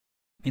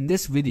In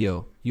this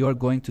video, you are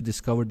going to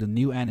discover the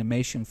new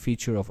animation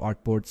feature of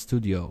Artboard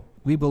Studio.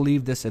 We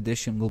believe this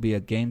addition will be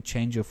a game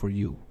changer for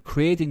you.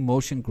 Creating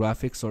motion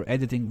graphics or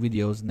editing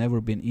videos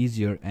never been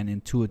easier and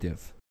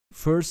intuitive.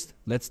 First,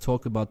 let's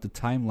talk about the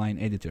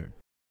timeline editor.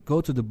 Go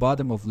to the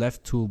bottom of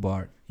left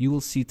toolbar. You will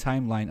see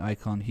timeline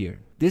icon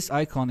here. This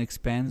icon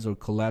expands or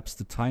collapses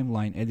the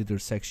timeline editor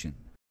section.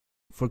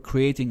 For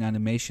creating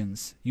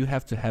animations, you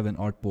have to have an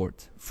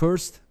artboard.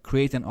 First,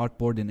 create an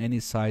artboard in any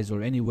size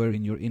or anywhere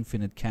in your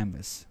infinite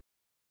canvas.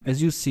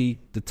 As you see,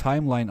 the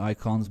timeline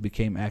icons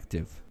became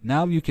active.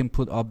 Now you can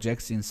put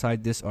objects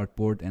inside this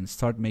artboard and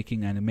start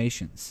making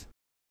animations.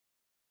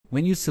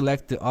 When you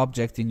select the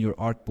object in your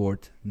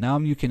artboard, now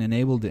you can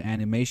enable the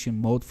animation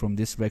mode from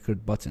this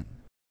record button.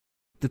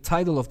 The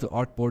title of the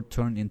artboard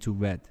turned into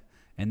red,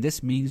 and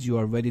this means you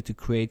are ready to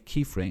create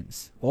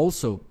keyframes.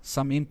 Also,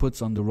 some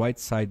inputs on the right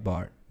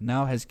sidebar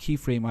now has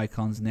keyframe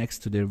icons next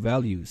to their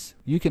values.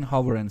 You can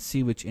hover and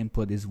see which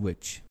input is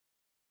which.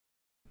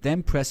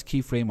 Then press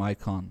keyframe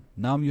icon.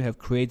 Now you have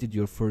created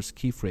your first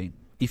keyframe.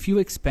 If you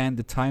expand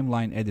the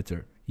timeline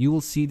editor, you will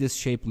see this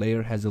shape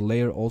layer has a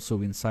layer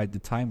also inside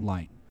the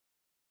timeline.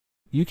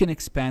 You can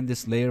expand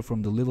this layer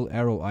from the little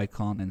arrow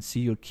icon and see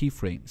your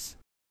keyframes.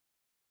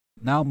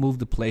 Now move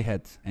the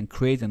playhead and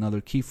create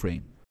another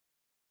keyframe.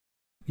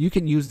 You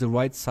can use the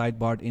right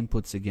sidebar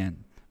inputs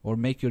again, or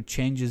make your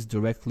changes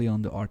directly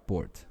on the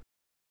artboard.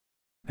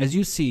 As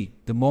you see,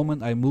 the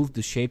moment I moved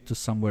the shape to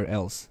somewhere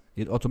else,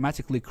 it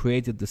automatically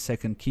created the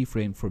second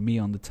keyframe for me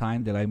on the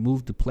time that I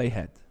moved the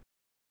playhead.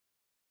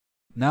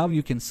 Now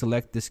you can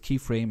select this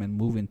keyframe and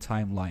move in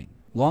timeline.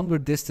 Longer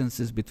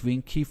distances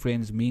between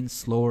keyframes means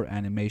slower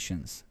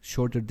animations.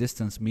 Shorter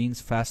distance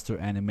means faster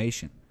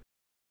animation.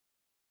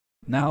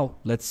 Now,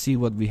 let's see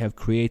what we have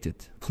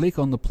created. Click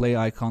on the play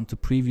icon to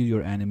preview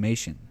your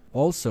animation.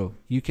 Also,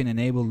 you can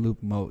enable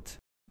loop mode.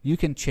 You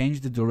can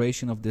change the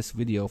duration of this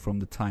video from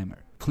the timer.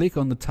 Click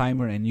on the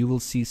timer and you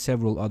will see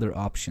several other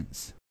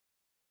options.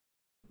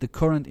 The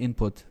current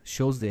input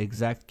shows the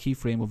exact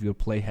keyframe of your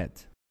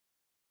playhead.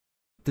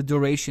 The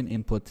duration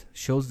input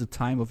shows the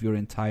time of your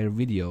entire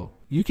video.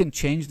 You can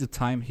change the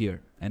time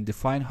here and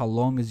define how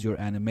long is your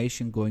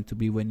animation going to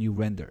be when you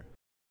render.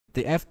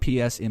 The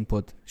FPS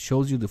input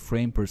shows you the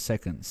frame per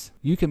seconds.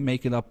 You can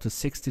make it up to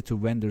 60 to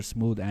render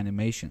smooth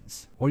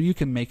animations, or you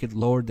can make it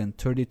lower than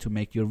 30 to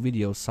make your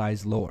video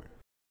size lower.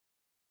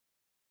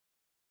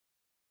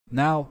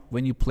 Now,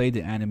 when you play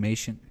the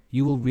animation,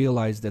 you will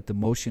realize that the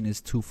motion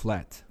is too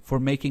flat. For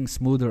making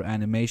smoother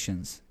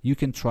animations, you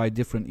can try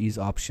different ease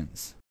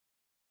options.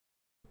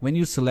 When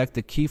you select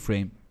the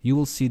keyframe, you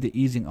will see the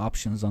easing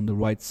options on the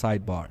right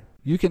sidebar.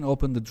 You can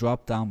open the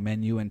drop-down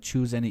menu and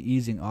choose any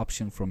easing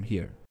option from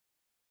here.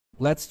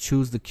 Let's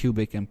choose the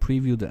cubic and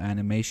preview the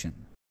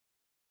animation.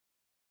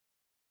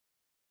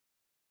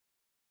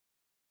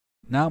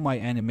 Now my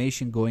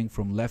animation going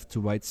from left to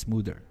right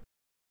smoother.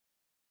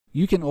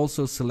 You can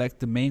also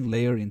select the main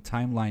layer in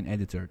timeline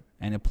editor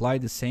and apply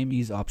the same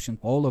ease option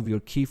to all of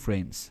your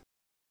keyframes.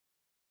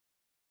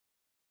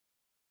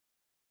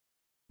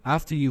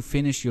 After you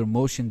finish your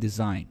motion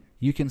design,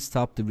 you can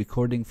stop the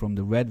recording from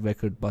the red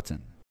record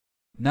button.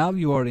 Now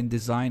you are in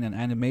design and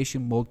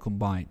animation mode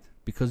combined,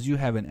 because you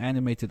have an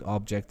animated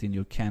object in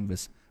your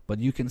canvas, but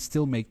you can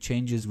still make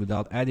changes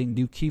without adding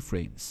new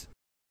keyframes.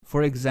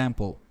 For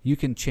example, you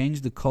can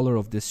change the color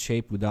of this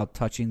shape without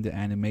touching the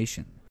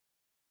animation.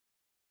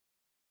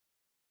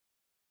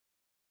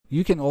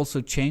 You can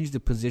also change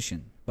the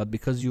position, but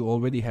because you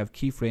already have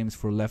keyframes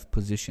for left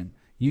position,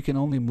 you can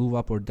only move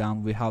up or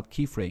down without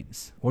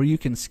keyframes, or you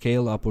can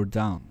scale up or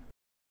down.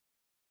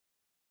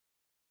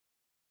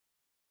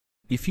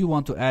 If you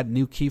want to add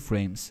new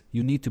keyframes,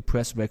 you need to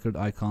press record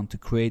icon to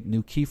create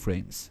new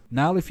keyframes.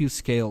 Now if you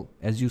scale,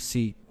 as you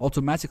see,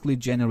 automatically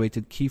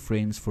generated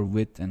keyframes for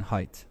width and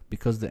height,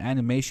 because the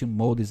animation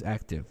mode is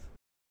active.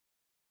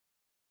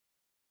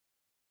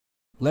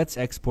 Let's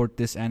export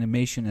this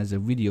animation as a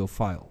video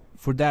file.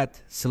 For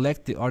that,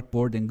 select the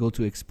artboard and go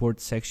to export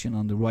section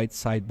on the right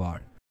sidebar.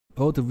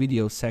 Go to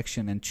video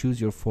section and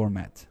choose your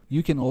format.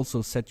 You can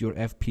also set your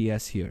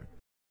FPS here.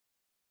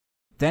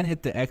 Then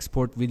hit the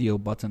export video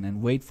button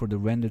and wait for the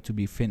render to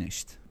be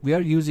finished. We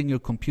are using your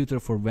computer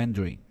for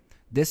rendering.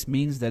 This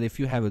means that if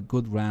you have a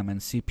good RAM and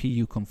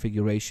CPU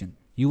configuration,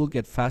 you will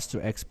get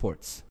faster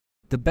exports.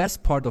 The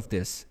best part of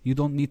this, you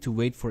don't need to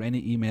wait for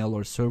any email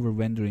or server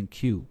rendering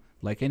queue,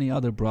 like any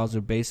other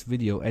browser-based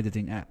video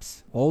editing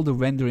apps. All the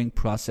rendering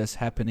process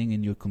happening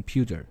in your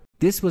computer.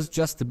 This was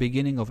just the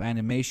beginning of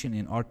animation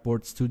in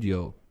Artboard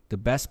Studio. The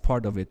best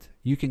part of it,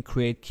 you can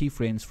create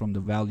keyframes from the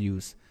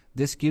values.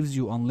 This gives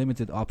you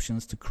unlimited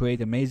options to create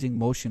amazing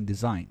motion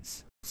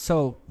designs.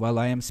 So, while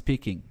I am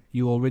speaking,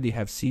 you already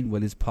have seen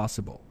what is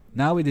possible.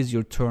 Now it is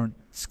your turn.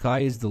 Sky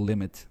is the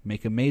limit.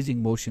 Make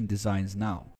amazing motion designs now.